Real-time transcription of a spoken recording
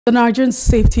The Nigerian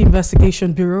Safety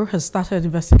Investigation Bureau has started an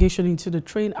investigation into the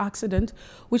train accident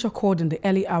which occurred in the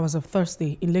early hours of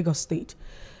Thursday in Lagos State.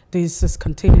 This is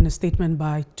contained in a statement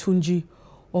by Tunji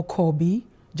Okobi,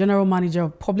 General Manager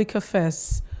of Public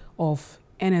Affairs of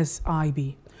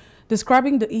NSIB.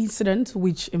 Describing the incident,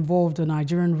 which involved the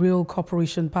Nigerian Rail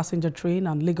Corporation passenger train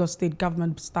and Lagos State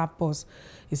government staff bus,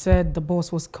 he said the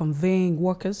bus was conveying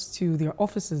workers to their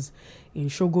offices in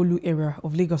Shogolu area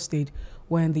of Lagos State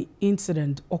when the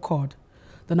incident occurred.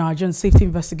 The Nigerian Safety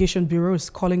Investigation Bureau is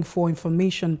calling for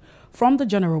information from the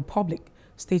general public,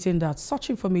 stating that such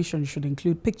information should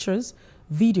include pictures,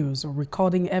 videos, or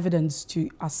recording evidence to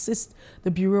assist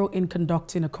the Bureau in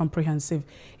conducting a comprehensive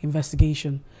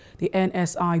investigation. The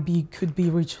NSIB could be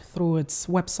reached through its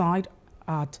website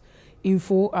at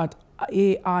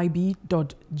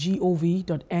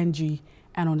info@aib.gov.ng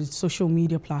and on its social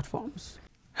media platforms.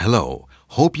 Hello,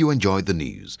 hope you enjoyed the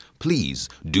news. Please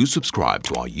do subscribe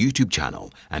to our YouTube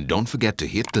channel and don't forget to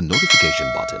hit the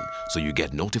notification button so you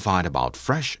get notified about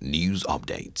fresh news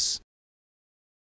updates.